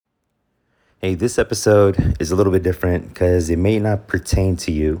Hey, this episode is a little bit different because it may not pertain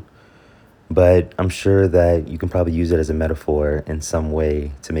to you, but I'm sure that you can probably use it as a metaphor in some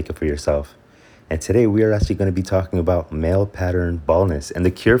way to make it for yourself. And today we are actually going to be talking about male pattern baldness and the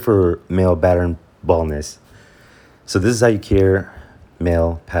cure for male pattern baldness. So, this is how you cure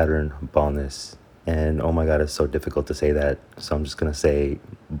male pattern baldness. And oh my God, it's so difficult to say that. So, I'm just going to say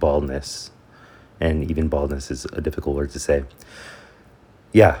baldness. And even baldness is a difficult word to say.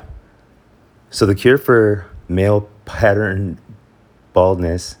 Yeah. So the cure for male pattern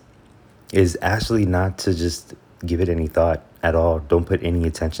baldness is actually not to just give it any thought at all. Don't put any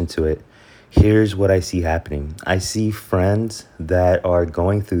attention to it. Here's what I see happening. I see friends that are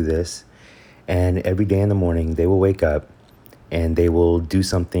going through this, and every day in the morning they will wake up and they will do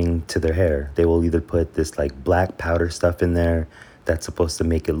something to their hair. They will either put this like black powder stuff in there that's supposed to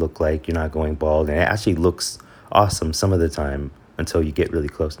make it look like you're not going bald, and it actually looks awesome some of the time until you get really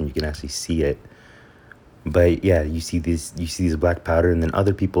close and you can actually see it. But yeah, you see these black powder, and then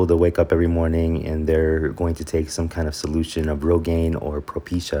other people, they'll wake up every morning and they're going to take some kind of solution of Rogaine or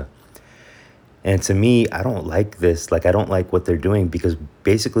Propecia. And to me, I don't like this. Like, I don't like what they're doing, because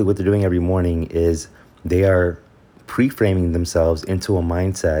basically what they're doing every morning is they are pre-framing themselves into a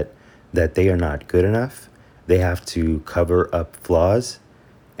mindset that they are not good enough. They have to cover up flaws.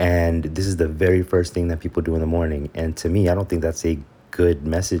 And this is the very first thing that people do in the morning. And to me, I don't think that's a good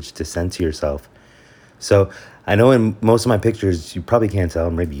message to send to yourself. So I know in most of my pictures, you probably can't tell.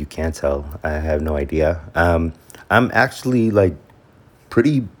 Maybe you can tell. I have no idea. I'm actually like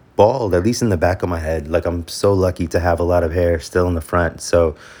pretty bald, at least in the back of my head. Like, I'm so lucky to have a lot of hair still in the front.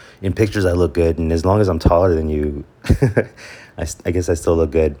 So in pictures, I look good. And as long as I'm taller than you, I guess I still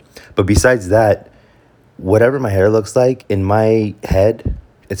look good. But besides that, whatever my hair looks like in my head,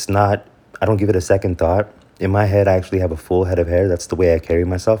 it's not, I don't give it a second thought. In my head, I actually have a full head of hair. That's the way I carry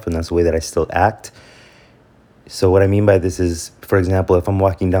myself, and that's the way that I still act. So what I mean by this is, for example, if I'm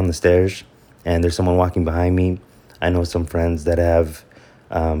walking down the stairs and there's someone walking behind me, I know some friends that have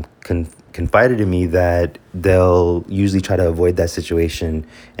confided in me that they'll usually try to avoid that situation,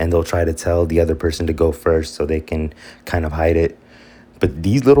 and they'll try to tell the other person to go first so they can kind of hide it. But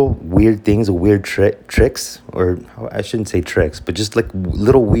these little weird things, weird tricks, or I shouldn't say tricks, but just like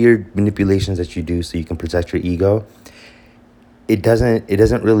little weird manipulations that you do so you can protect your ego, it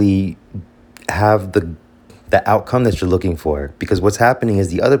doesn't really have the outcome that you're looking for. Because what's happening is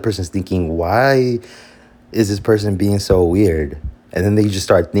the other person's thinking, why is this person being so weird? And then they just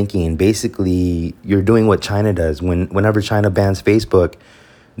start thinking, and basically you're doing what China does. Whenever China bans Facebook,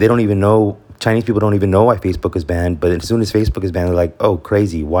 they don't even know, Chinese people don't even know why Facebook is banned. But as soon as Facebook is banned, they're like, oh,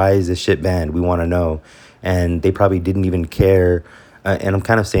 crazy, why is this shit banned? We want to know. And they probably didn't even care. And I'm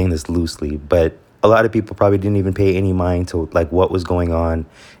kind of saying this loosely, but a lot of people probably didn't even pay any mind to like what was going on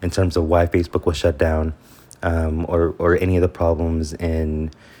in terms of why Facebook was shut down. Or any of the problems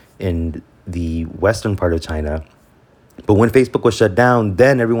in the western part of China. But when Facebook was shut down,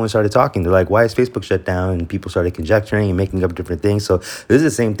 then everyone started talking. They're like, why is Facebook shut down? And people started conjecturing and making up different things. So this is the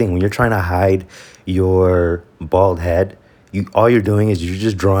same thing. When you're trying to hide your bald head, all you're doing is you're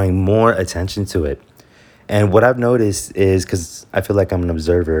just drawing more attention to it. And what I've noticed is, because I feel like I'm an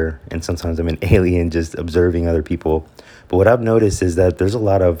observer and sometimes I'm an alien just observing other people. But what I've noticed is that there's a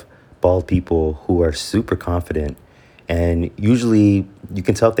lot of bald people who are super confident, and usually you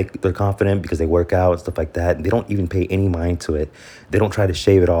can tell if they're confident because they work out and stuff like that, and they don't even pay any mind to it. They don't try to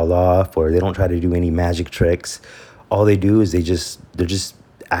shave it all off, or they don't try to do any magic tricks. All they do is they're just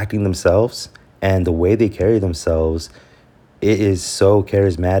acting themselves, and the way they carry themselves, it is so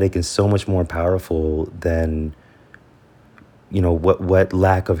charismatic and so much more powerful than what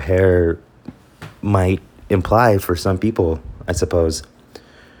lack of hair might imply for some people, I suppose.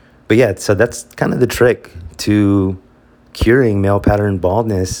 But yeah, so that's kind of the trick to curing male pattern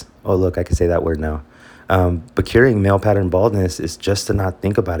baldness. Oh, look, I can say that word now. But curing male pattern baldness is just to not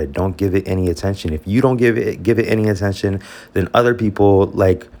think about it. Don't give it any attention. If you don't give it any attention, then other people,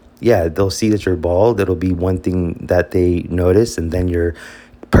 like, yeah, they'll see that you're bald. It'll be one thing that they notice, and then your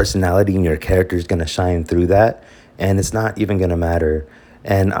personality and your character is going to shine through that, and it's not even going to matter.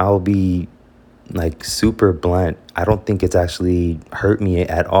 And I'll be like super blunt. I don't think it's actually hurt me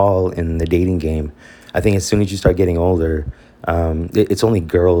at all in the dating game. I think as soon as you start getting older, it's only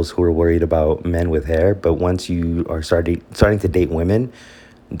girls who are worried about men with hair. But once you are starting to date women,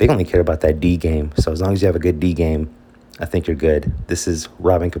 they only care about that D game. So as long as you have a good D game, I think you're good. This is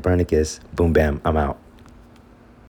Robin Copernicus. Boom, bam, I'm out.